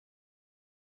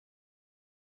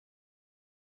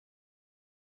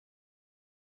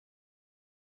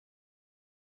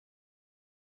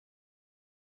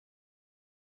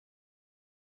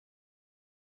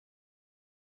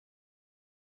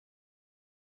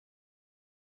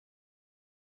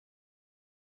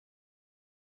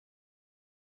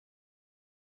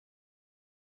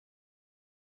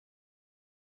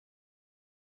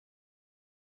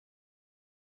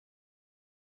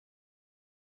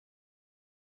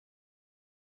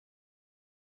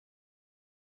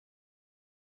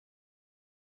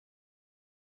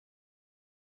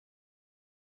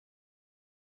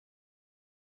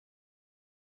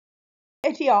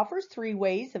P.I.T offers 3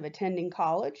 ways of attending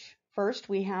college. First,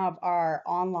 we have our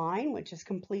online, which is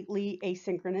completely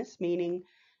asynchronous, meaning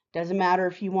doesn't matter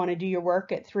if you want to do your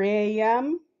work at 3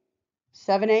 a.m.,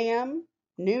 7 a.m.,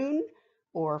 noon,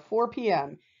 or 4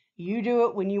 p.m. You do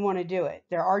it when you want to do it.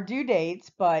 There are due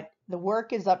dates, but the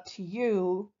work is up to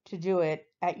you to do it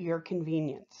at your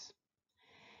convenience.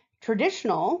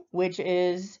 Traditional, which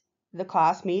is the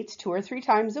class meets 2 or 3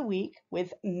 times a week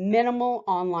with minimal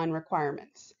online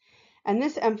requirements. And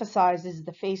this emphasizes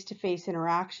the face-to-face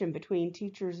interaction between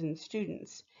teachers and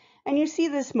students. And you see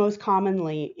this most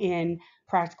commonly in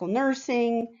practical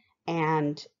nursing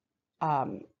and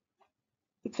um,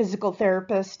 physical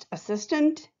therapist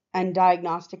assistant and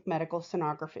diagnostic medical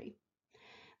sonography.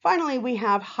 Finally, we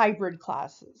have hybrid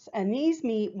classes, and these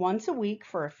meet once a week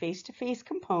for a face-to-face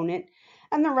component,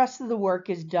 and the rest of the work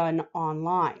is done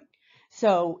online.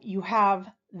 So you have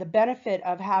the benefit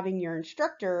of having your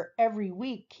instructor every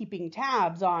week keeping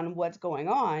tabs on what's going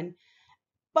on,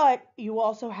 but you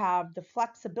also have the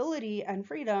flexibility and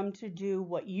freedom to do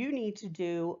what you need to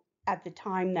do at the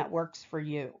time that works for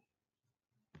you.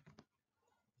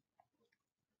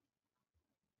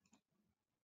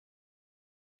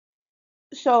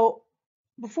 So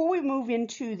before we move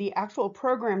into the actual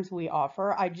programs we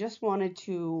offer, I just wanted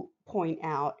to point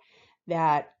out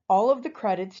that all of the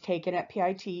credits taken at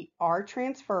P.I.T are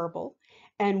transferable,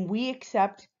 and we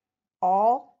accept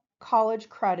all college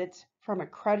credits from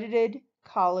accredited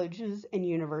colleges and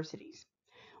universities.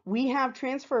 We have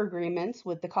transfer agreements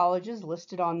with the colleges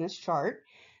listed on this chart.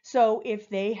 So if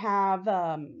they have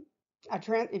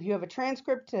if you have a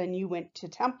transcript and you went to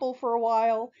Temple for a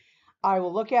while, I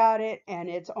will look at it, and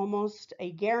it's almost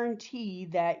a guarantee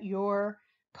that your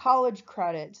college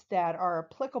credits that are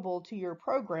applicable to your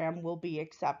program will be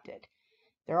accepted.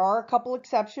 There are a couple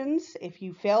exceptions. If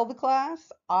you fail the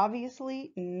class,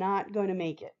 obviously not going to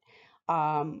make it.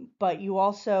 But you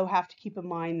also have to keep in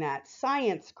mind that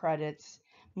science credits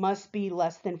must be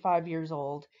less than 5 years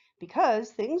old because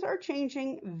things are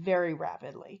changing very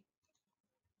rapidly.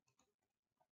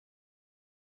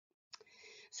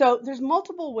 So there's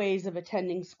multiple ways of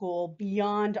attending school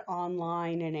beyond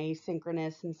online and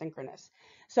asynchronous and synchronous.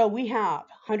 So we have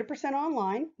 100%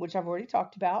 online, which I've already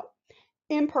talked about,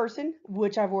 in person,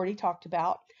 which I've already talked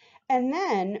about. And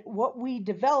then what we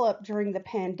developed during the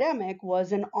pandemic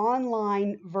was an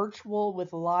online virtual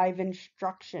with live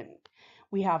instruction.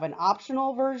 We have an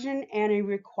optional version and a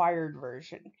required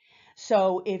version.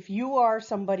 So if you are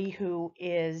somebody who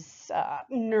is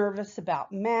nervous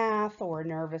about math or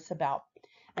nervous about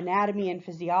anatomy and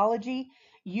physiology,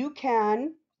 you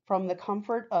can, from the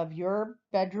comfort of your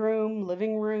bedroom,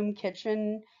 living room,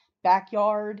 kitchen,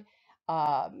 backyard,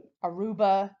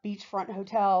 Aruba beachfront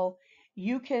hotel,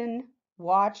 you can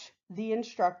watch the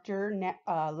instructor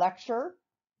lecture,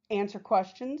 answer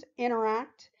questions,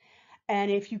 interact,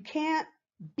 and if you can't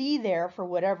be there for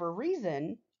whatever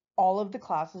reason, all of the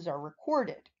classes are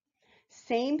recorded.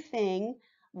 Same thing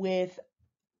with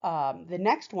the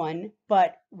next one,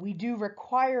 but we do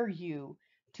require you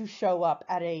to show up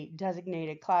at a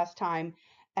designated class time,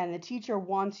 and the teacher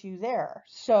wants you there.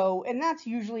 So, and that's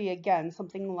usually, again,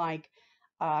 something like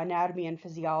anatomy and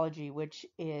physiology, which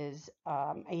is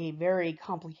a very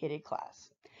complicated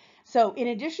class. So in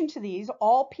addition to these,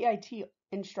 all P.I.T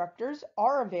instructors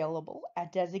are available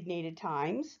at designated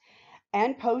times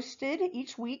and posted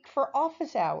each week for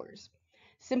office hours.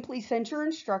 Simply send your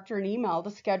instructor an email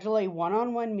to schedule a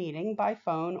one-on-one meeting by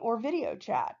phone or video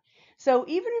chat. So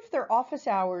even if their office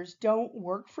hours don't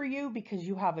work for you because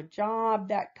you have a job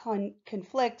that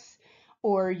conflicts,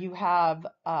 or you have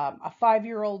a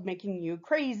 5-year-old making you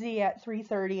crazy at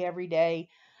 3:30 every day,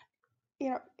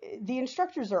 the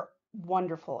instructors are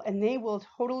wonderful and they will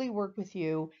totally work with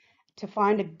you to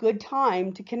find a good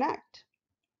time to connect.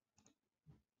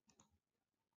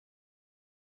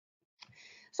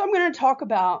 So I'm going to talk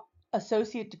about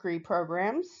associate degree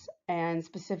programs, and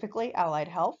specifically allied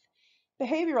health,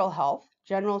 behavioral health,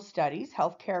 general studies,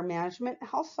 healthcare management,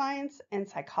 health science, and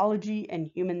psychology and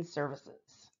human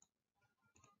services.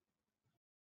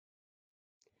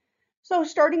 So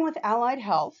starting with allied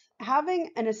health,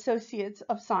 having an Associates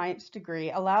of Science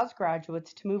degree allows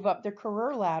graduates to move up their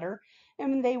career ladder,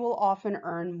 and they will often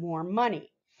earn more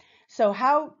money. So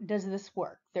how does this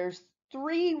work? There's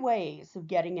 3 ways of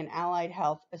getting an allied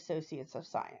health Associates of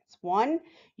Science. One,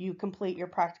 you complete your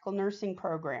practical nursing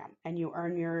program and you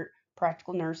earn your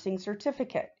practical nursing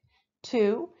certificate.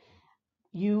 Two,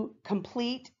 you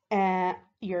complete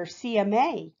your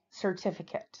CMA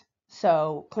certificate,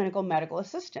 so clinical medical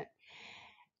assistant.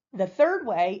 The third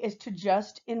way is to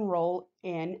just enroll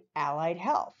in allied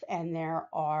health, and there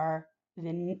are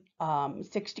the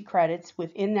 60 credits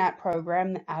within that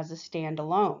program as a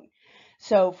standalone.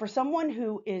 So for someone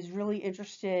who is really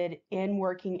interested in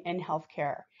working in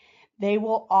healthcare, they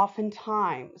will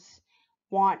oftentimes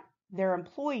want their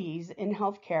employees in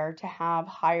healthcare to have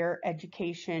higher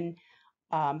education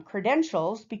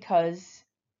credentials because,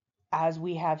 as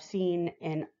we have seen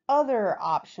in other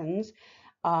options,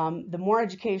 the more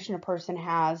education a person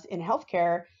has in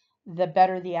healthcare, the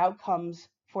better the outcomes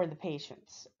for the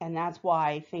patients. And that's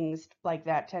why things like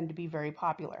that tend to be very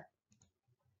popular.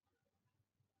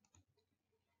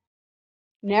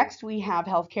 Next, we have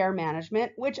healthcare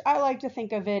management, which I like to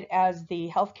think of it as the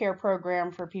healthcare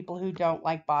program for people who don't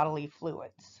like bodily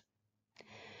fluids.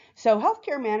 So,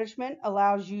 healthcare management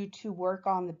allows you to work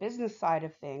on the business side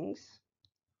of things,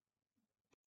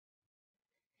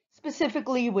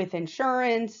 specifically with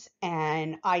insurance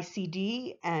and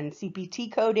ICD and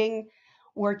CPT coding,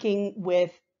 working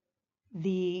with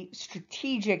the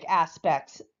strategic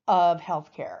aspects of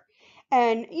healthcare.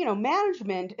 And,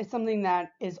 management is something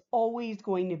that is always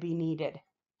going to be needed.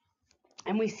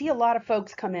 And we see a lot of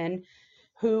folks come in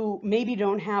who maybe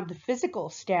don't have the physical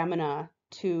stamina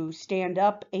to stand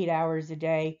up 8 hours a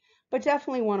day, but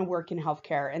definitely want to work in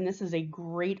healthcare. And this is a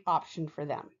great option for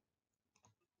them.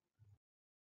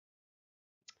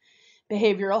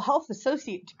 Behavioral health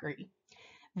associate degree.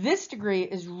 This degree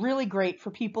is really great for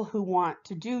people who want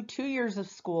to do 2 years of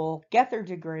school, get their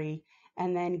degree,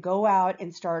 and then go out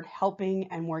and start helping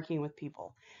and working with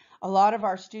people. A lot of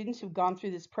our students who've gone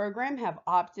through this program have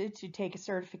opted to take a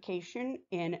certification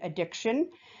in addiction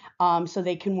so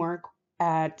they can work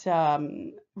at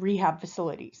rehab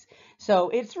facilities. So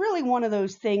it's really one of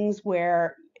those things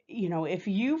where, if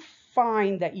you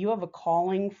find that you have a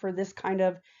calling for this kind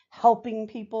of helping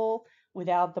people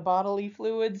without the bodily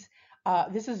fluids,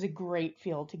 this is a great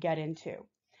field to get into.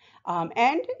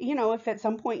 And, if at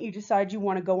some point you decide you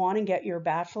want to go on and get your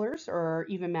bachelor's or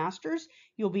even master's,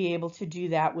 you'll be able to do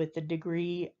that with the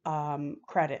degree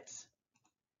credits.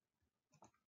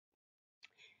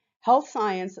 Health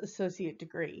Science Associate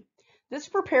Degree. This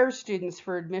prepares students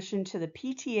for admission to the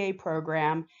PTA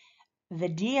program, the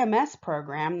DMS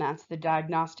program, that's the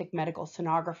Diagnostic Medical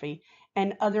Sonography,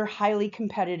 and other highly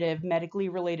competitive medically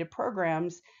related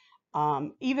programs,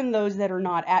 even those that are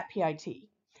not at P.I.T.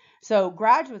 So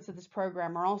graduates of this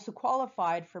program are also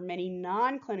qualified for many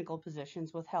non-clinical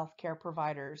positions with healthcare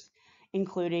providers,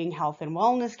 including health and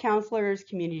wellness counselors,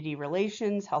 community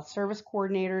relations, health service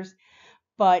coordinators.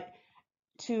 But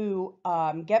to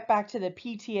get back to the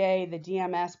PTA, the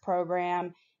DMS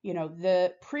program,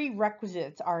 the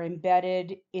prerequisites are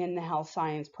embedded in the health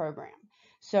science program.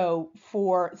 So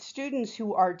for students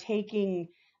who are taking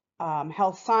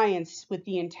health science with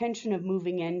the intention of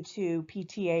moving into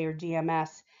PTA or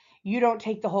DMS, you don't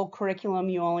take the whole curriculum,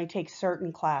 you only take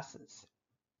certain classes.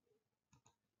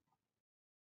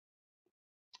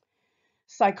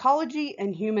 Psychology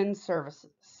and Human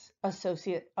Services,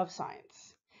 Associate of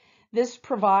Science. This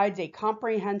provides a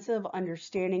comprehensive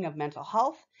understanding of mental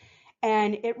health,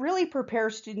 and it really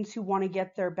prepares students who want to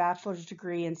get their bachelor's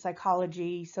degree in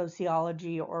psychology,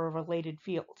 sociology, or a related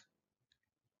field.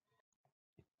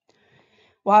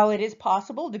 While it is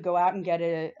possible to go out and get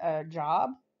a job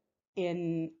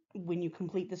when you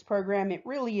complete this program, it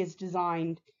really is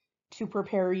designed to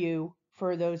prepare you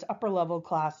for those upper level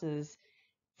classes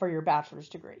for your bachelor's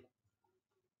degree.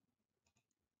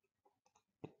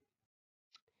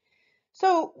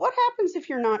 So what happens if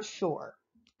you're not sure?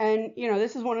 And,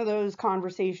 this is one of those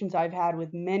conversations I've had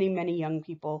with many, many young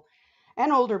people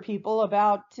and older people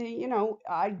about,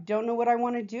 I don't know what I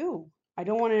want to do. I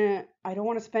don't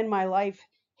want to spend my life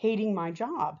hating my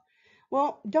job.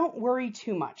 Well, don't worry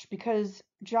too much because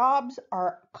jobs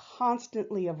are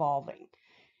constantly evolving.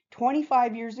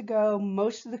 25 years ago,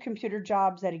 most of the computer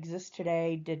jobs that exist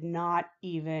today did not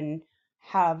even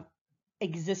have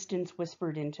existence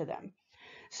whispered into them.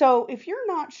 So if you're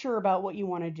not sure about what you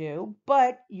want to do,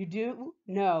 but you do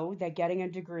know that getting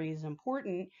a degree is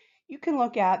important, you can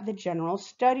look at the General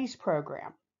Studies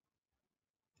program.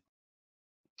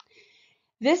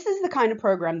 This is the kind of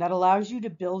program that allows you to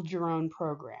build your own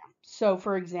program. So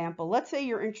for example, let's say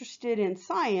you're interested in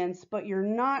science, but you're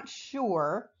not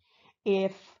sure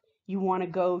if you want to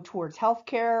go towards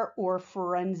healthcare or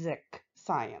forensic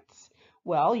science.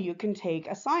 Well, you can take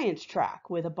a science track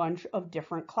with a bunch of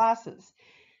different classes.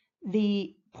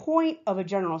 The point of a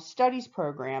general studies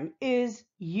program is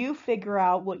you figure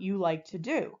out what you like to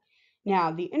do.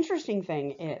 Now, the interesting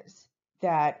thing is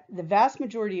that the vast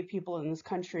majority of people in this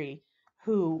country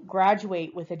who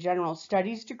graduate with a general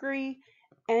studies degree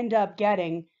end up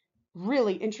getting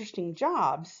really interesting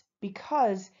jobs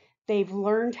because they've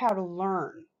learned how to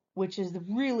learn. which is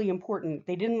really important.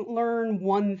 They didn't learn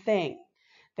one thing.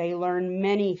 They learned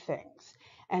many things.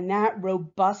 And that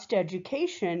robust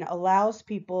education allows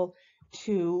people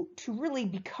to really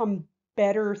become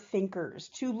better thinkers,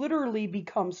 to literally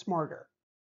become smarter.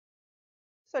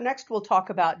 So next we'll talk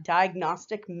about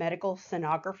diagnostic medical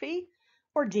sonography,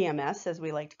 or DMS as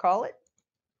we like to call it.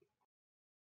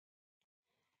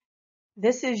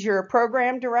 This is your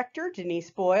program director,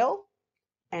 Denise Boyle,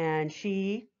 and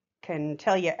she can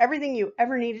tell you everything you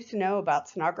ever needed to know about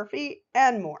sonography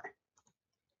and more.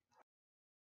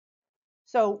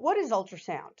 So what is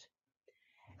ultrasound?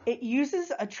 It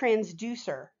uses a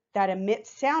transducer that emits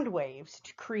sound waves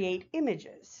to create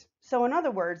images. So in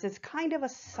other words, it's kind of a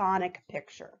sonic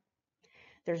picture.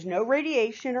 There's no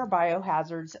radiation or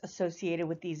biohazards associated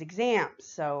with these exams.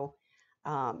 So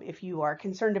if you are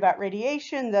concerned about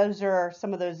radiation, those are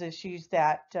some of those issues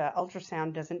that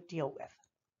ultrasound doesn't deal with.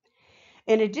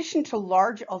 In addition to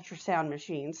large ultrasound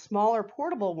machines, smaller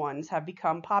portable ones have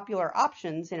become popular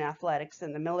options in athletics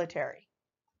and the military.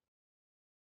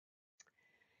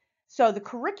 So the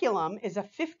curriculum is a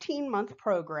 15-month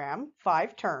program,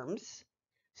 5 terms.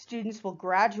 Students will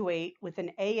graduate with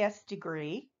an AS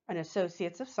degree, an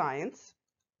Associates of Science.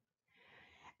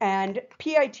 And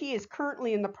P.I.T. is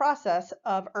currently in the process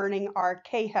of earning our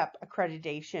CAHEP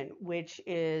accreditation, which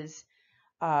is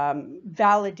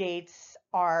validates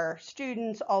our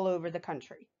students all over the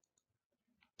country.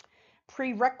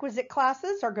 Prerequisite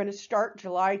classes are going to start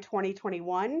July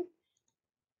 2021,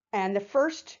 and the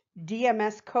first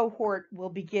DMS cohort will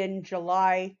begin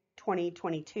July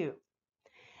 2022.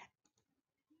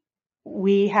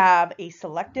 We have a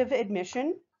selective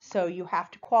admission, so you have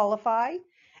to qualify,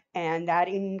 and that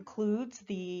includes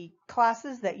the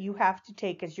classes that you have to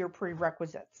take as your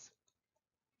prerequisites.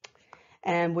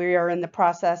 And we are in the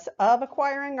process of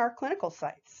acquiring our clinical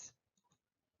sites.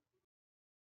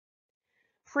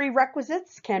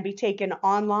 Prerequisites can be taken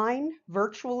online,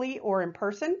 virtually, or in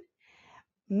person.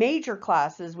 Major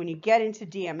classes, when you get into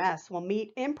DMS, will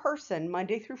meet in person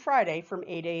Monday through Friday from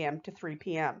 8 a.m. to 3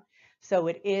 p.m. So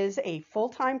it is a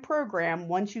full-time program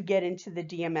once you get into the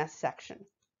DMS section.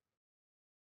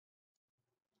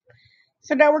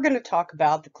 So now we're going to talk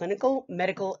about the Clinical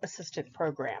Medical Assistant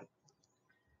Program,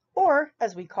 or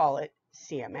as we call it,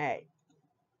 CMA.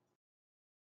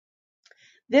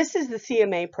 This is the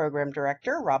CMA Program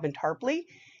Director, Robin Tarpley.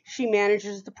 She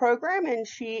manages the program, and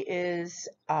she is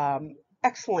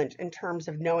excellent in terms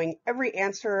of knowing every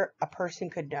answer a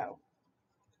person could know.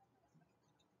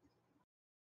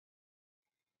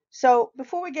 So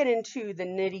before we get into the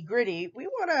nitty-gritty, we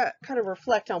want to kind of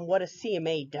reflect on what a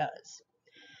CMA does.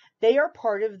 They are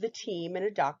part of the team in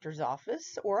a doctor's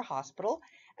office or a hospital,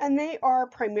 and they are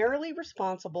primarily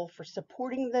responsible for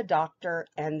supporting the doctor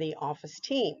and the office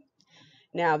team.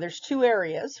 Now, there's 2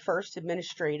 areas. First,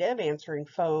 administrative, answering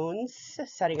phones,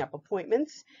 setting up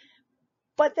appointments.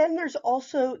 But then there's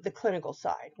also the clinical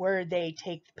side, where they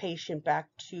take the patient back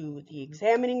to the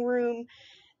examining room.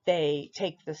 They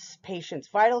take the patient's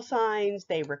vital signs.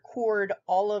 They record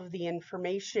all of the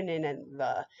information in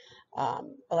the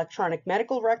electronic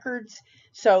medical records.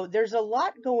 So there's a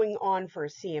lot going on for a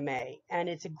CMA, and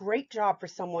it's a great job for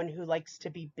someone who likes to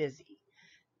be busy.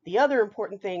 The other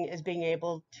important thing is being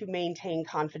able to maintain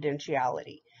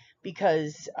confidentiality,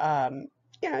 because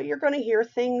you're going to hear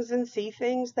things and see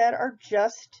things that are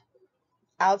just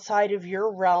outside of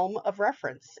your realm of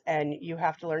reference, and you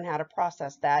have to learn how to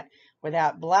process that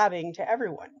without blabbing to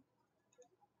everyone.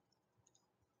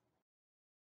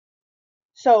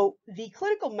 So the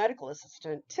clinical medical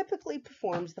assistant typically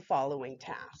performs the following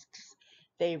tasks.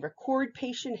 They record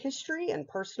patient history and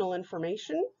personal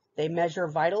information. They measure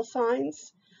vital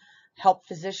signs, help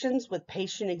physicians with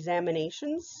patient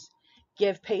examinations,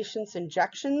 give patients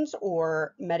injections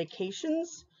or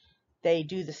medications. They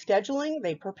do the scheduling.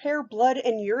 They prepare blood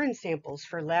and urine samples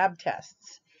for lab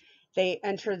tests. They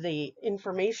enter the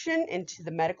information into the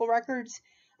medical records.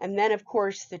 And then, of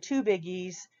course, the 2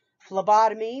 biggies,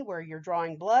 phlebotomy, where you're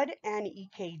drawing blood, and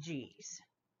EKGs.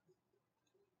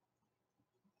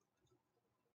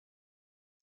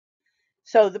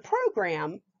 So the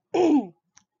program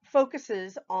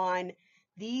focuses on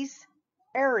these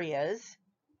areas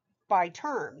by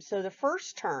term. So the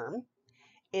first term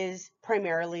is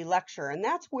primarily lecture, and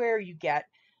that's where you get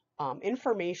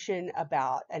information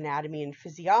about anatomy and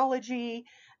physiology,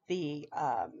 the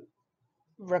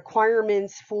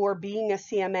requirements for being a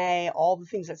CMA, all the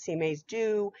things that CMAs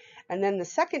do. And then the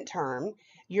second term,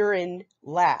 you're in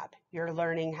lab. You're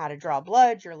learning how to draw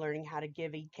blood, you're learning how to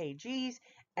give EKGs,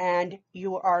 and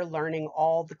you are learning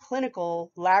all the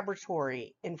clinical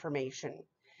laboratory information.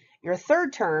 Your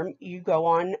third term, you go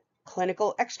on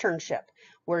clinical externship,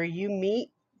 where you meet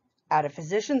at a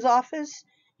physician's office,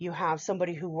 you have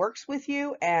somebody who works with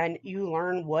you, and you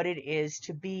learn what it is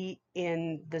to be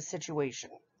in the situation.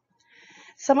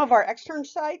 Some of our extern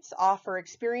sites offer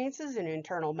experiences in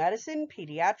internal medicine,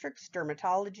 pediatrics,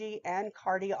 dermatology, and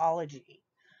cardiology.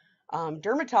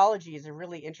 Dermatology is a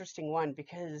really interesting one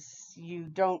because you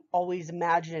don't always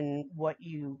imagine what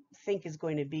you think is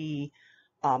going to be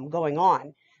going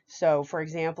on. So, for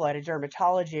example, at a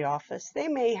dermatology office, they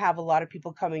may have a lot of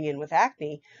people coming in with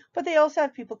acne, but they also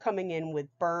have people coming in with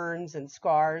burns and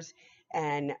scars,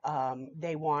 and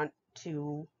they want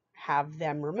to have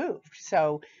them removed.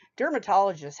 So,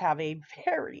 dermatologists have a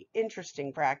very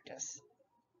interesting practice.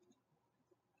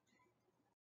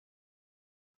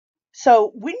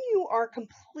 So when you are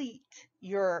complete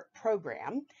your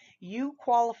program, you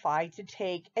qualify to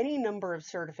take any number of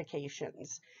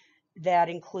certifications that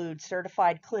include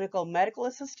certified clinical medical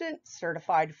assistant,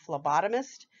 certified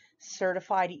phlebotomist,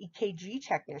 certified EKG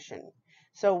technician.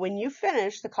 So when you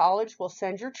finish, the college will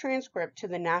send your transcript to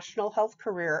the National Health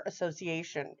Career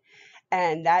Association,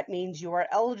 and that means you are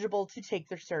eligible to take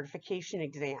their certification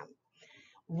exam.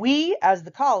 We, as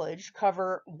the college,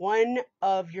 cover one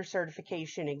of your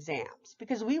certification exams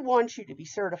because we want you to be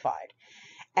certified.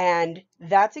 And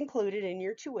that's included in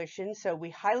your tuition. So we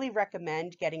highly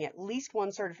recommend getting at least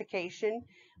one certification.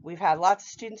 We've had lots of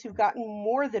students who've gotten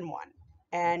more than one,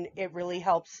 and it really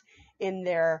helps in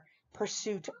their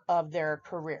pursuit of their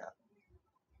career.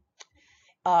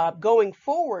 Going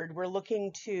forward, we're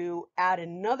looking to add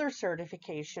another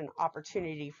certification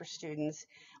opportunity for students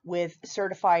with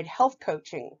certified health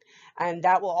coaching, and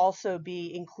that will also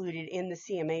be included in the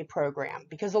CMA program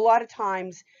because a lot of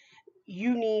times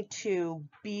you need to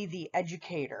be the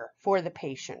educator for the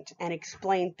patient and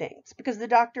explain things because the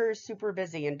doctor is super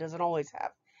busy and doesn't always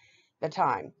have the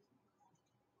time.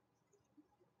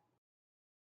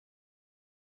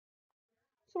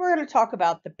 So we're going to talk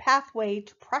about the pathway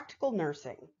to practical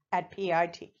nursing at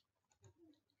PIT.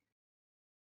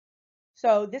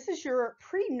 So this is your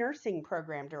pre-nursing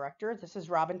program director. This is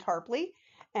Robin Tarpley,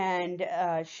 and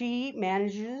she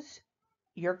manages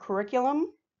your curriculum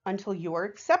until you are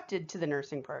accepted to the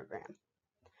nursing program.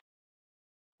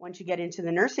 Once you get into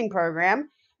the nursing program,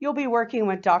 you'll be working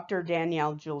with Dr.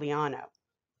 Danielle Giuliano.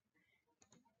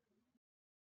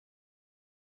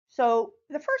 So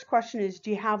the first question is, do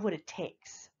you have what it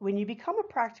takes? When you become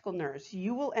a practical nurse,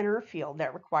 you will enter a field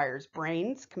that requires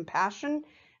brains, compassion,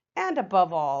 and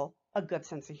above all, a good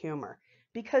sense of humor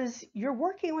because you're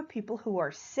working with people who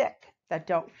are sick that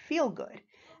don't feel good.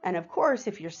 And of course,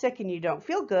 if you're sick and you don't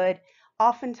feel good,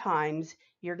 oftentimes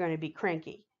you're going to be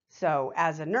cranky. So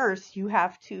as a nurse, you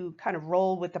have to kind of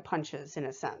roll with the punches in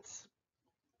a sense.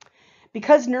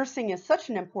 Because nursing is such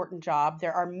an important job,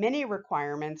 there are many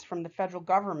requirements from the federal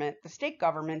government, the state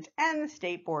government, and the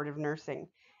State Board of Nursing.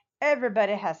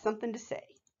 Everybody has something to say.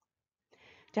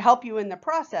 To help you in the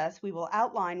process, we will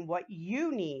outline what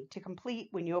you need to complete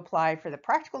when you apply for the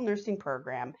practical nursing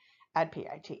program at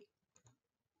PIT.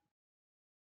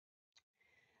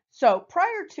 So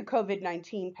prior to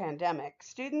COVID-19 pandemic,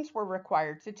 students were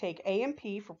required to take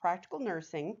A&P for practical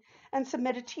nursing and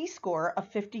submit a T-score of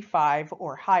 55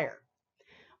 or higher.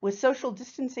 With social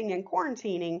distancing and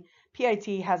quarantining,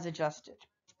 PIT has adjusted.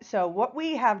 So what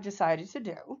we have decided to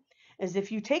do is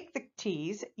if you take the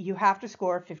T's, you have to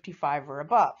score 55 or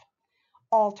above.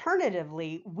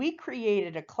 Alternatively, we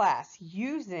created a class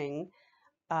using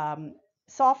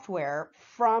software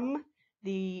from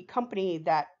the company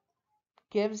that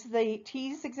gives the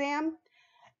T's exam,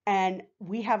 and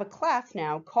we have a class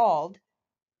now called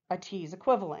a T's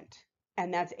equivalent,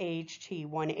 and that's AHT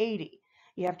 180.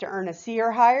 You have to earn a C or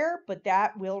higher, but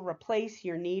that will replace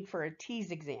your need for a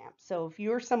T's exam. So if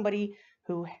you're somebody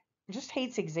who just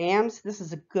hates exams, this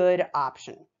is a good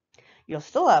option. You'll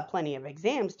still have plenty of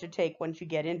exams to take once you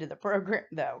get into the program,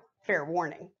 though, fair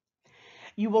warning.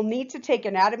 You will need to take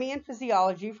anatomy and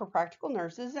physiology for practical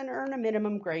nurses and earn a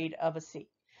minimum grade of a C.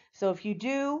 So if you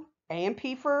do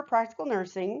A&P for practical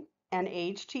nursing and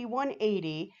AHT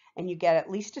 180 and you get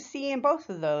at least a C in both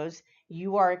of those,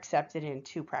 you are accepted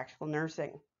into practical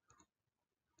nursing.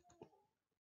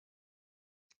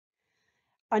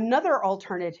 Another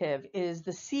alternative is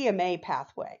the CMA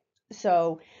pathway.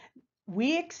 So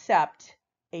we accept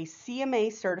a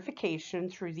CMA certification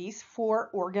through these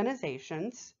 4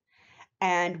 organizations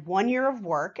and 1 year of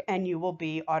work, and you will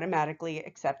be automatically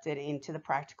accepted into the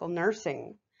practical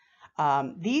nursing.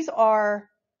 These are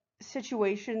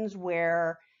situations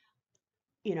where,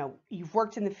 you've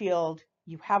worked in the field,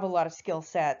 you have a lot of skill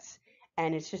sets,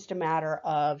 and it's just a matter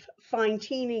of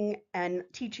fine-tuning and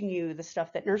teaching you the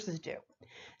stuff that nurses do.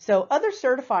 So other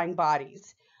certifying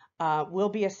bodies will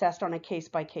be assessed on a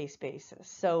case-by-case basis.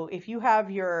 So if you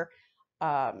have your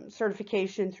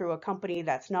certification through a company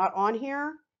that's not on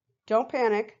here, don't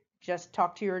panic, just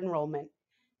talk to your enrollment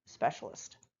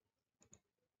specialist.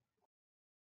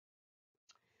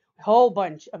 A whole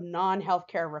bunch of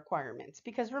non-healthcare requirements,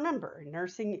 because remember,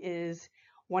 nursing is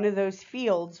one of those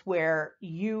fields where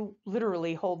you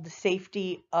literally hold the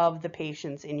safety of the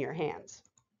patients in your hands.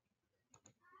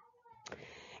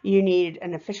 You need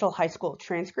an official high school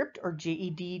transcript or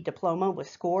GED diploma with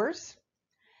scores.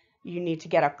 You need to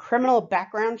get a criminal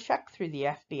background check through the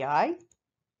FBI,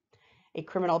 a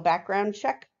criminal background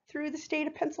check through the state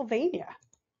of Pennsylvania,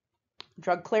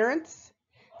 drug clearance,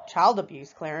 child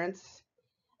abuse clearance.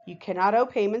 You cannot owe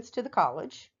payments to the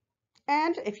college.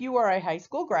 And if you are a high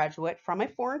school graduate from a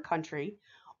foreign country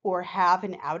or have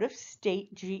an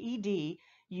out-of-state GED,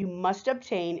 you must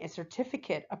obtain a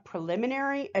certificate of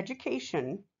preliminary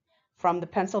education from the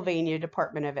Pennsylvania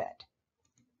Department of Ed.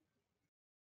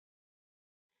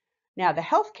 Now, the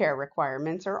healthcare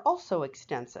requirements are also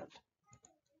extensive.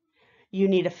 You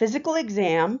need a physical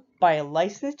exam by a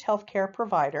licensed healthcare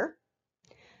provider,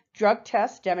 drug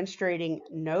tests demonstrating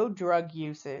no drug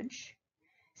usage,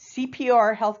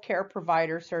 CPR healthcare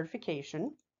provider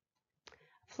certification,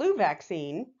 flu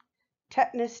vaccine,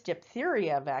 tetanus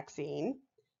diphtheria vaccine,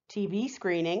 TB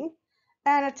screening,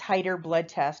 and a titer blood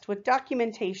test with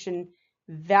documentation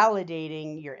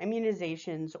validating your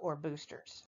immunizations or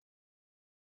boosters.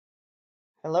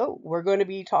 Hello, we're going to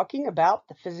be talking about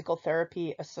the Physical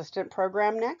Therapy Assistant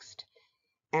Program next.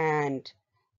 And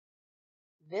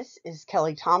this is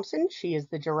Kelly Thompson. She is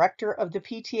the director of the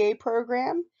PTA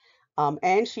program,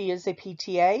 and she is a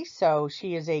PTA, so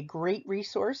she is a great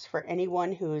resource for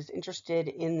anyone who is interested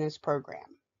in this program.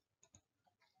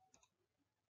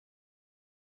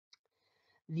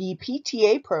 The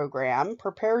PTA program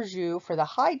prepares you for the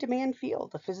high demand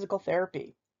field of physical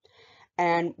therapy.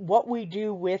 And what we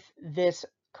do with this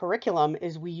curriculum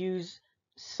is we use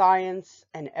science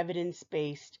and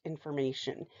evidence-based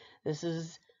information. This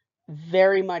is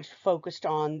very much focused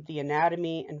on the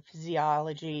anatomy and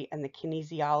physiology and the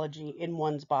kinesiology in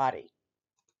one's body.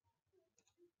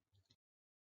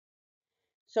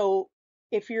 So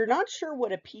if you're not sure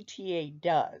what a PTA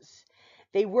does,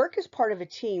 they work as part of a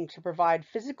team to provide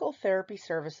physical therapy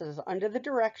services under the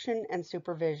direction and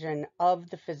supervision of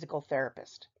the physical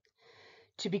therapist.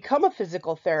 To become a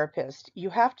physical therapist, you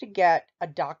have to get a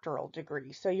doctoral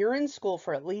degree. So you're in school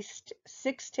for at least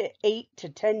 6 to 8 to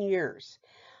 10 years.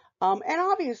 And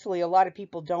obviously, a lot of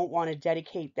people don't want to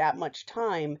dedicate that much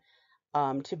time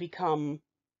to become,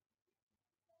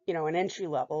 an entry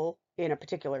level in a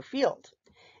particular field.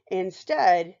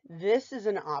 Instead, this is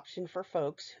an option for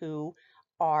folks who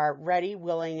are ready,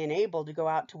 willing, and able to go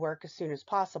out to work as soon as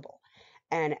possible.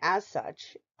 And as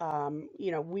such,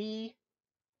 we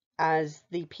as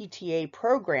the PTA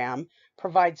program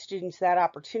provide students that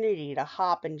opportunity to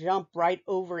hop and jump right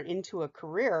over into a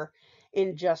career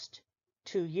in just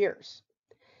 2 years.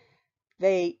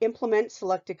 They implement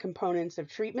selected components of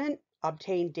treatment,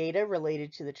 obtain data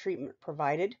related to the treatment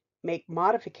provided, make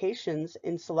modifications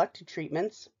in selected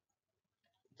treatments,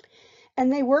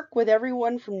 and they work with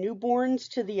everyone from newborns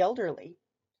to the elderly.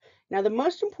 Now, the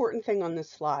most important thing on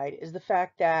this slide is the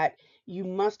fact that you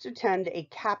must attend a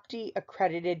CAPTI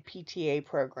accredited PTA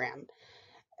program,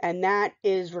 and that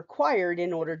is required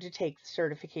in order to take the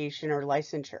certification or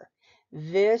licensure.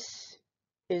 This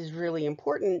is really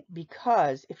important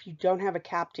because if you don't have a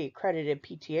CAPTI accredited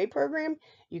PTA program,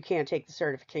 you can't take the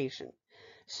certification.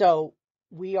 So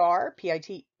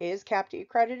P.I.T is CAPTI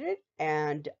accredited,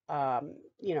 and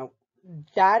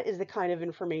that is the kind of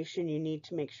information you need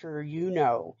to make sure you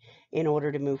know in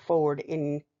order to move forward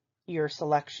in your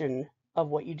selection of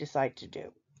what you decide to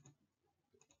do.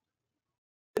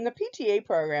 In the PTA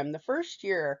program, the first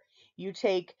year you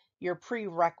take your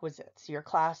prerequisites, your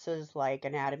classes like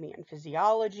anatomy and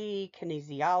physiology,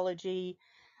 kinesiology,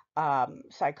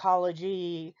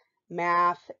 psychology,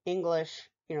 math, English,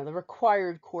 the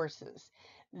required courses.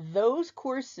 Those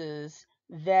courses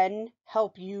then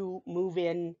help you move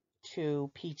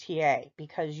into PTA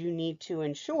because you need to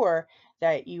ensure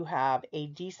that you have a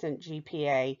decent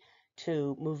GPA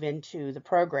to move into the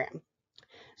program.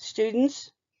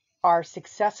 Students are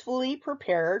successfully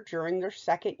prepared during their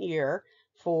second year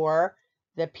for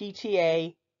the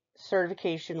PTA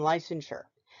certification licensure.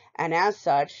 And as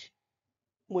such,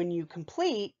 when you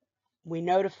complete, we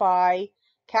notify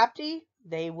CAPTI.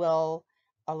 They will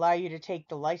allow you to take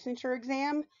the licensure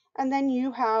exam, and then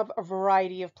you have a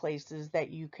variety of places that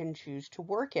you can choose to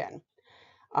work in.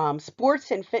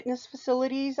 Sports and fitness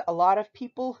facilities, a lot of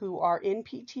people who are in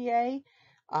PTA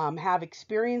have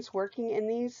experience working in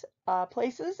these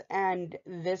places, and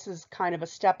this is kind of a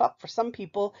step up for some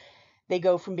people. They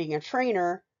go from being a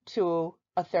trainer to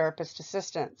a therapist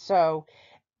assistant. So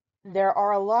there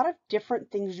are a lot of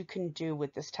different things you can do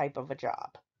with this type of a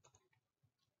job.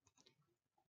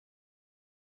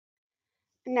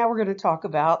 Now we're going to talk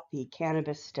about the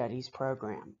Cannabis Studies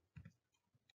program.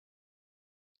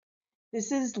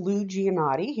 This is Lou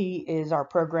Giannotti. He is our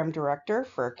program director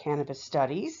for Cannabis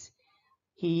Studies.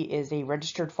 He is a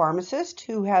registered pharmacist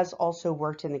who has also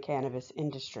worked in the cannabis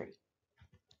industry.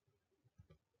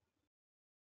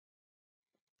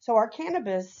 So our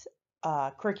cannabis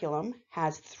curriculum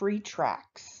has 3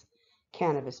 tracks: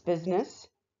 cannabis business,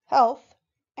 health,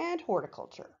 and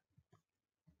horticulture.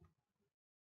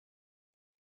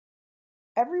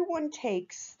 Everyone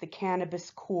takes the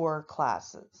cannabis core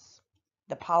classes: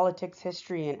 the politics,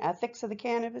 history, and ethics of the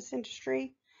cannabis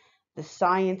industry, the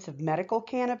science of medical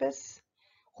cannabis,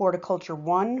 horticulture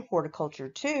 1, horticulture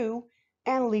 2,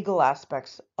 and legal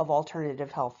aspects of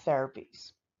alternative health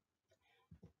therapies.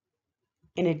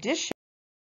 In addition,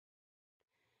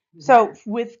 so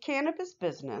with cannabis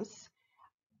business,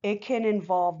 it can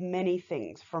involve many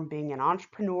things, from being an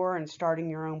entrepreneur and starting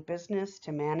your own business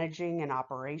to managing an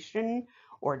operation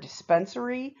or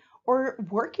dispensary or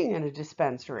working in a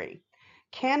dispensary.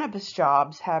 Cannabis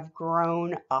jobs have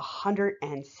grown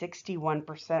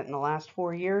 161% in the last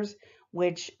 4 years,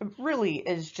 which really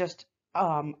is just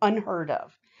unheard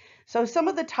of. So some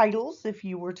of the titles, if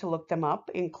you were to look them up,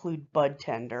 include bud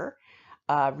tender,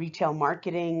 retail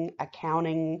marketing,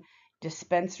 accounting,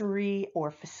 dispensary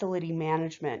or facility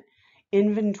management,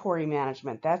 inventory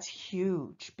management. That's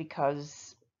huge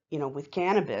because, with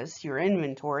cannabis, your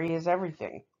inventory is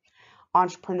everything.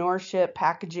 Entrepreneurship,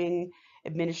 packaging,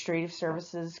 administrative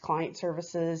services, client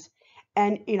services,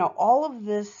 and, all of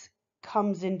this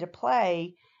comes into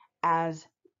play as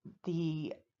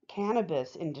the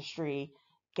cannabis industry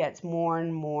gets more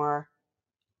and more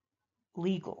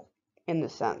legal in the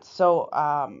sense. So,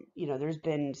 there's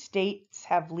been states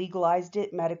have legalized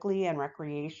it medically and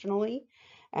recreationally,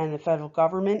 and the federal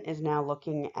government is now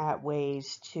looking at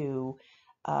ways to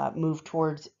move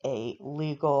towards a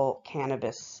legal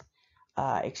cannabis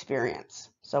experience.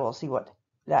 So we'll see what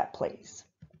that plays.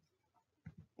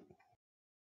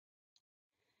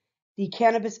 The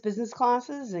cannabis business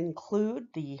classes include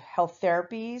the health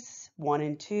therapies 1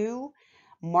 and 2,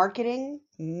 marketing,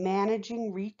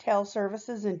 managing retail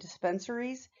services and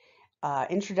dispensaries,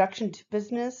 introduction to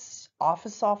business,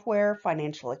 office software,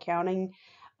 financial accounting,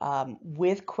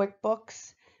 with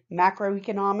QuickBooks,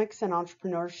 macroeconomics, and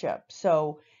entrepreneurship.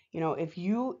 So, if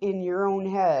you in your own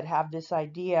head have this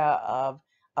idea of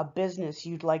a business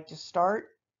you'd like to start,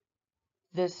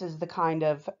 this is the kind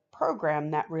of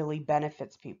program that really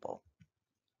benefits people.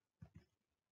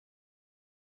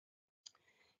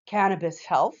 Cannabis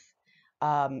health.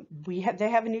 They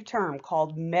have a new term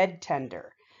called med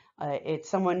tender. It's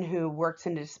someone who works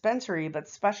in a dispensary but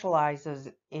specializes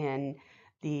in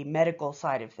the medical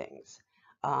side of things.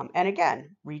 And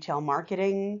again, retail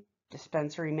marketing,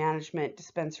 dispensary management,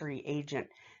 dispensary agent,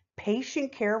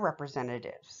 patient care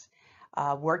representatives,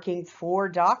 working for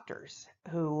doctors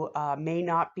who may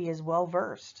not be as well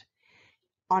versed.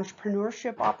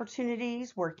 Entrepreneurship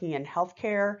opportunities, working in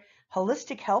healthcare,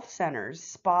 holistic health centers,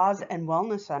 spas, and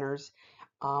wellness centers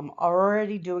are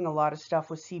already doing a lot of stuff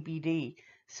with CBD.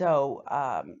 So,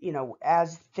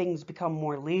 as things become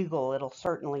more legal, it'll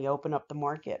certainly open up the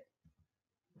market.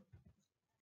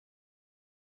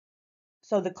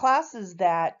 So the classes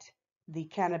that the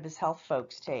cannabis health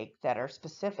folks take that are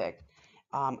specific: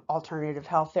 alternative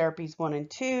health therapies 1 and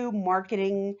 2,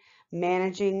 marketing,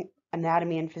 managing,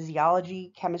 anatomy and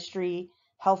physiology, chemistry,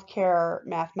 healthcare,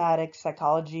 mathematics,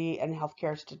 psychology, and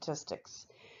healthcare statistics.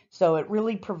 So it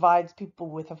really provides people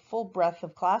with a full breadth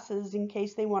of classes in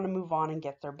case they want to move on and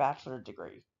get their bachelor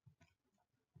degree.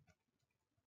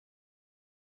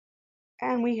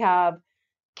 And we have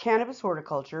cannabis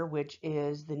horticulture, which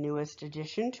is the newest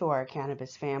addition to our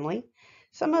cannabis family.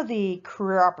 Some of the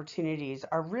career opportunities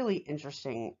are really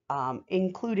interesting,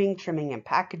 including trimming and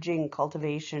packaging,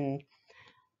 cultivation,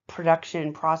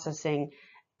 production, processing,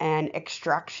 and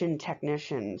extraction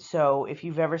technician. So if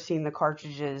you've ever seen the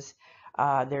cartridges,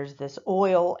 there's this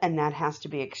oil, and that has to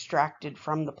be extracted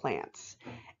from the plants.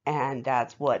 And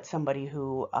that's what somebody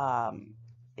who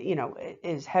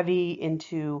is heavy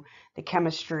into the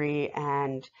chemistry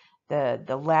and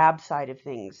the lab side of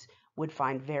things would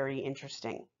find very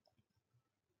interesting.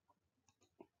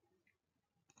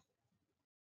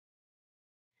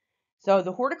 So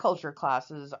the horticulture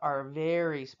classes are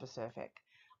very specific.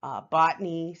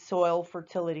 botany, soil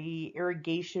fertility,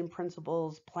 irrigation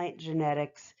principles, plant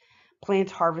genetics,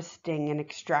 plant harvesting and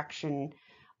extraction,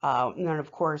 and then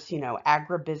of course,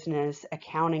 agribusiness,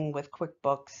 accounting with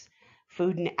QuickBooks,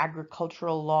 food and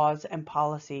agricultural laws and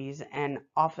policies, and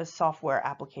office software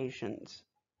applications.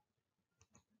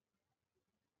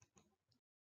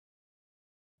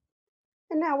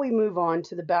 And now we move on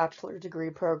to the bachelor degree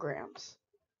programs.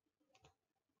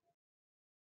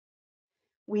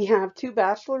 We have two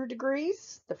bachelor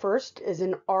degrees. The first is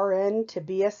an RN to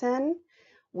BSN,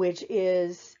 which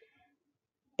is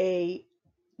a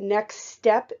next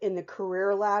step in the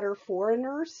career ladder for a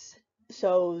nurse.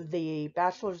 So the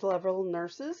bachelor's level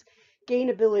nurses gain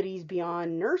abilities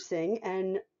beyond nursing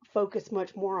and focus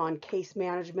much more on case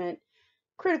management,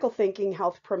 critical thinking,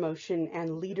 health promotion,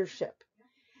 and leadership.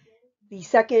 The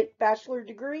second bachelor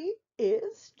degree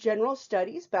is General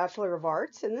Studies, Bachelor of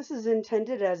Arts, and this is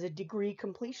intended as a degree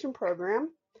completion program.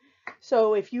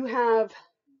 So if you have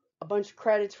a bunch of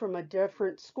credits from a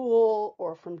different school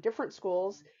or from different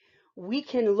schools, we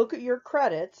can look at your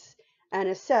credits and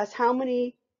assess how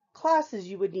many classes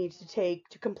you would need to take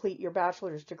to complete your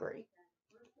bachelor's degree.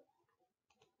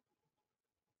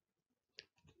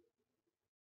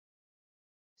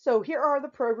 So here are the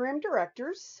program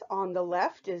directors. On the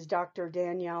left is Dr.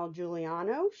 Danielle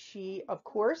Giuliano. She, of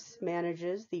course,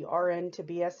 manages the RN to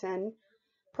BSN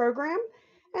program.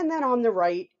 And then on the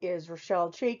right is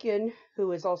Rochelle Chaikin,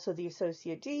 who is also the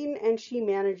Associate Dean, and she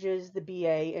manages the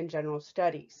BA in General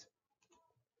Studies.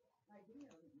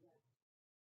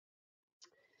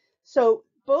 So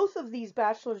both of these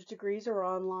bachelor's degrees are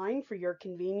online for your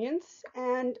convenience,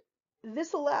 and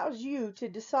this allows you to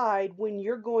decide when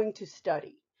you're going to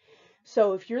study.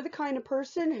 So if you're the kind of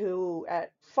person who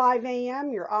at 5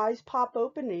 a.m. your eyes pop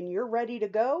open and you're ready to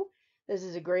go, this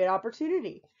is a great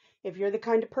opportunity. If you're the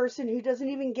kind of person who doesn't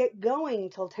even get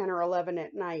going till 10 or 11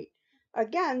 at night,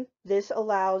 again, this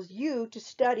allows you to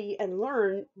study and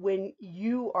learn when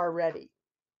you are ready.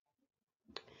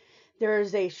 There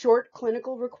is a short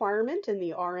clinical requirement in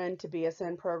the RN to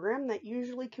BSN program that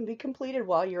usually can be completed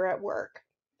while you're at work.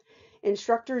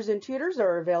 Instructors and tutors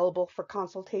are available for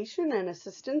consultation and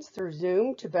assistance through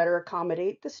Zoom to better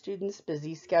accommodate the students'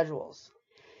 busy schedules.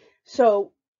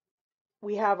 So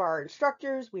we have our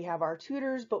instructors, we have our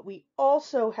tutors, but we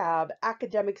also have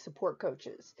academic support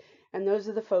coaches, and those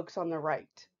are the folks on the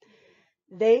right.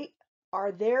 They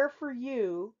are there for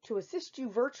you to assist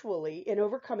you virtually in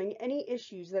overcoming any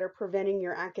issues that are preventing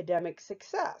your academic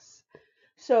success.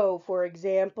 So, for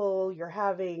example, you're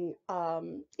having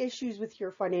issues with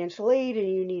your financial aid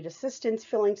and you need assistance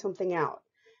filling something out.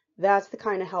 That's the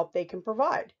kind of help they can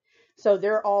provide. So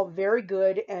they're all very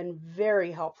good and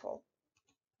very helpful.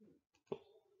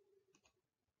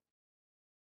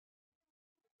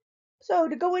 So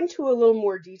to go into a little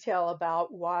more detail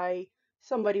about why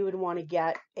somebody would want to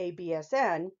get a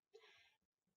BSN,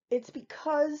 it's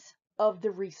because of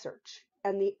the research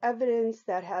and the evidence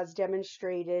that has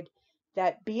demonstrated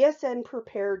that BSN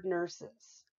prepared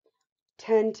nurses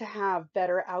tend to have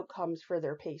better outcomes for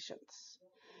their patients.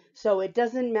 So it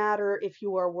doesn't matter if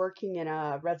you are working in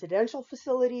a residential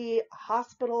facility, a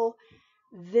hospital,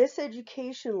 this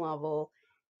education level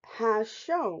has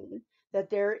shown that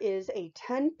there is a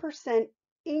 10%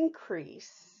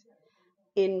 increase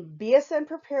in BSN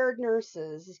prepared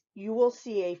nurses. You will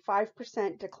see a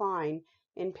 5% decline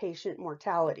in patient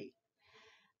mortality.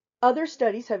 Other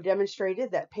studies have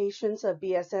demonstrated that patients of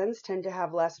BSNs tend to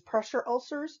have less pressure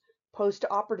ulcers,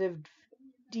 post-operative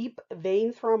deep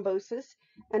vein thrombosis,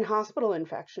 and hospital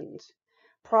infections.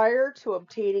 Prior to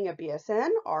obtaining a BSN,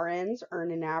 RNs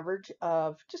earn an average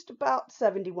of just about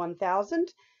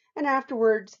 71,000, and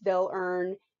afterwards they'll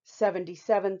earn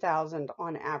 77,000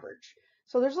 on average.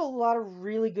 So there's a lot of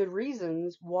really good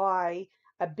reasons why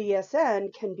a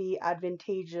BSN can be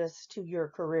advantageous to your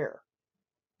career.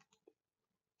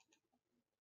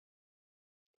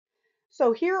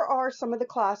 So here are some of the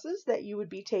classes that you would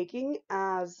be taking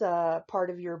as part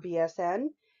of your BSN.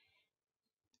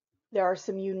 There are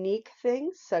some unique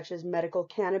things such as medical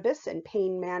cannabis and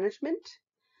pain management,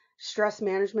 stress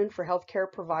management for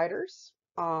healthcare providers.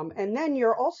 And then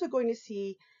you're also going to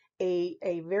see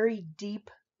a very deep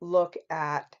look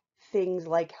at things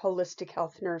like holistic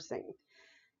health nursing,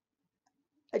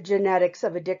 genetics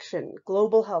of addiction,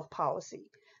 global health policy.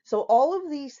 So all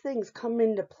of these things come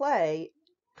into play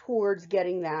towards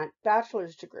getting that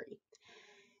bachelor's degree.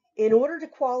 In order to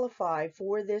qualify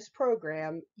for this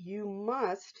program, you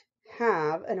must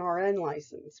have an RN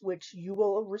license, which you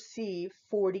will receive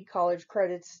 40 college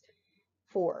credits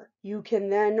for. You can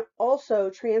then also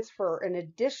transfer an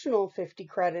additional 50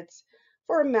 credits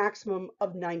for a maximum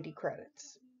of 90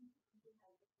 credits.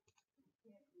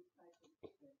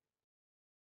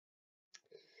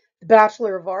 The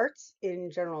Bachelor of Arts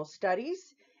in General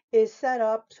Studies is set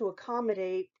up to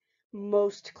accommodate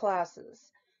most classes.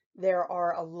 There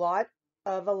are a lot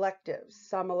of electives.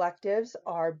 Some electives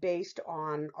are based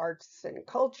on arts and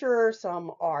culture,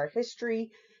 some are history,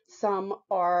 some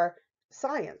are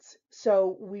science.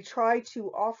 So we try to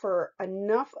offer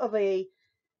enough of a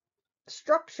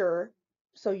structure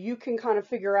so you can kind of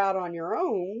figure out on your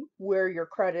own where your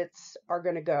credits are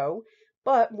going to go.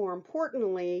 But more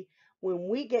importantly, when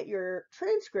we get your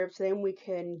transcripts, then we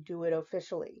can do it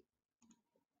officially.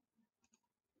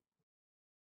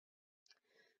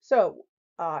 So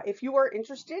if you are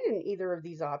interested in either of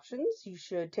these options, you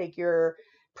should take your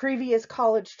previous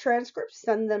college transcripts,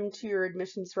 send them to your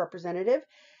admissions representative,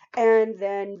 and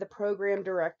then the program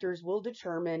directors will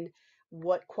determine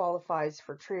what qualifies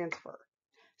for transfer.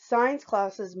 Science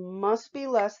classes must be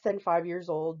less than 5 years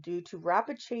old due to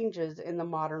rapid changes in the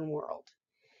modern world.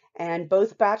 And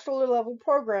both bachelor level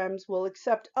programs will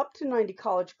accept up to 90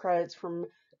 college credits from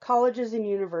colleges and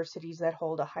universities that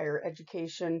hold a higher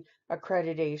education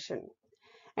accreditation.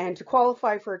 And to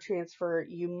qualify for a transfer,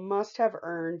 you must have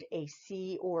earned a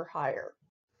C or higher.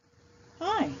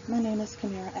 Hi, my name is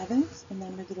Kamira Evans, and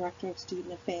I'm the Director of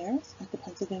Student Affairs at the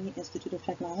Pennsylvania Institute of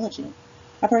Technology.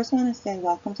 I first want to say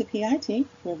welcome to P.I.T.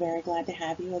 We're very glad to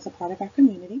have you as a part of our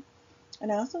community.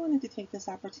 And I also wanted to take this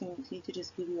opportunity to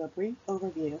just give you a brief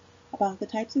overview about the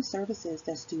types of services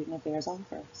that Student Affairs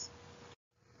offers.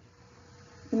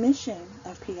 The mission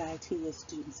of P.I.T. is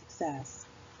student success.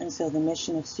 And so the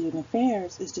mission of Student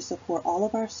Affairs is to support all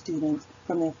of our students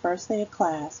from their first day of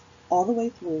class all the way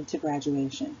through to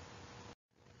graduation.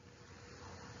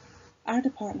 Our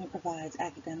department provides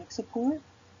academic support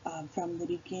from the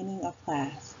beginning of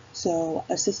class, so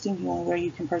assisting you on where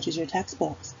you can purchase your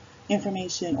textbooks,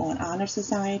 information on honor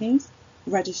societies,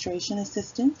 registration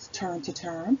assistance term to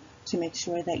term to make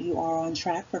sure that you are on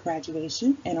track for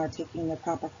graduation and are taking the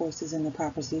proper courses in the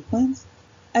proper sequence,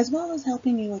 as well as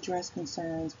helping you address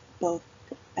concerns both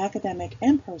academic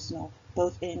and personal,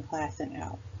 both in class and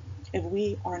out. If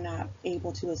we are not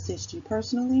able to assist you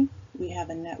personally, we have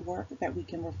a network that we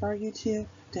can refer you to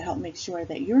help make sure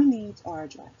that your needs are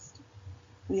addressed.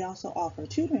 We also offer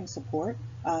tutoring support,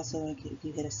 so if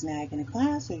you hit a snag in a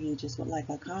class or you just would like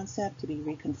a concept to be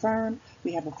reconfirmed,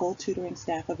 we have a full tutoring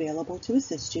staff available to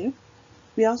assist you.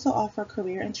 We also offer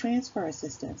career and transfer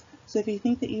assistance. So if you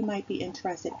think that you might be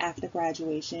interested after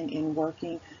graduation in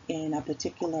working in a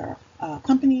particular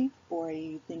company, or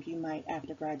you think you might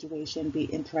after graduation be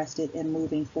interested in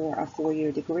moving for a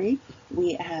 4-year degree,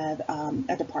 we have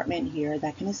a department here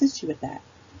that can assist you with that.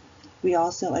 We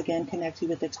also, again, connect you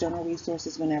with external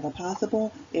resources whenever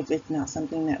possible, if it's not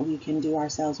something that we can do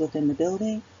ourselves within the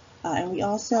building. And we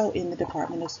also, in the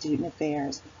Department of Student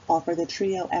Affairs, offer the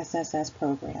TRIO SSS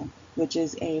program, which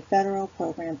is a federal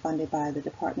program funded by the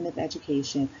Department of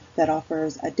Education that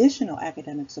offers additional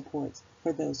academic supports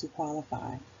for those who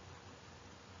qualify.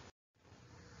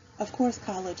 Of course,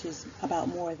 college is about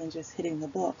more than just hitting the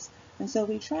books, and so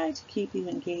we try to keep you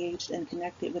engaged and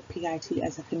connected with PIT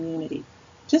as a community.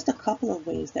 Just a couple of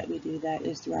ways that we do that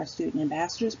is through our Student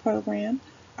Ambassadors program,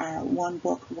 our One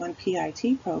Book, One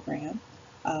PIT program.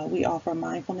 We offer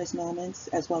mindfulness moments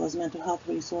as well as mental health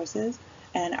resources,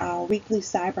 and our weekly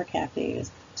cyber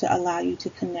cafes to allow you to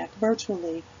connect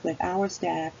virtually with our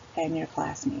staff and your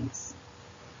classmates.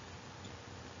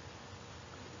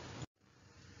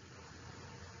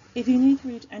 If you need to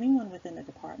reach anyone within the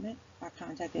department, our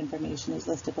contact information is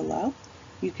listed below.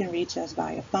 You can reach us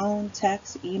via phone,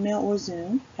 text, email, or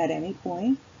Zoom at any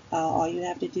point. All you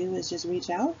have to do is just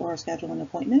reach out or schedule an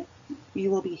appointment.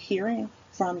 You will be hearing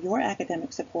from your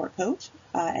academic support coach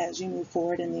as you move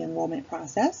forward in the enrollment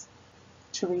process.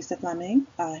 Teresa Fleming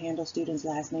handles students'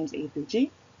 last names A through G.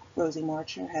 Rosie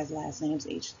Marcher has last names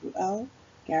H through O.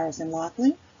 Garrison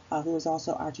Lockley, who is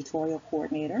also our tutorial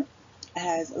coordinator,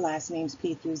 has last names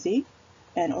P through Z.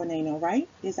 And Ornano Wright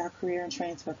is our career and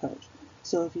transfer coach.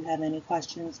 So if you have any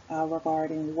questions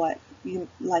regarding what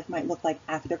life might look like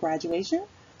after graduation,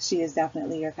 she is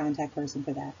definitely your contact person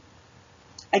for that.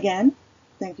 Again,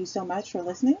 thank you so much for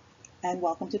listening, and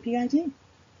welcome to PIT.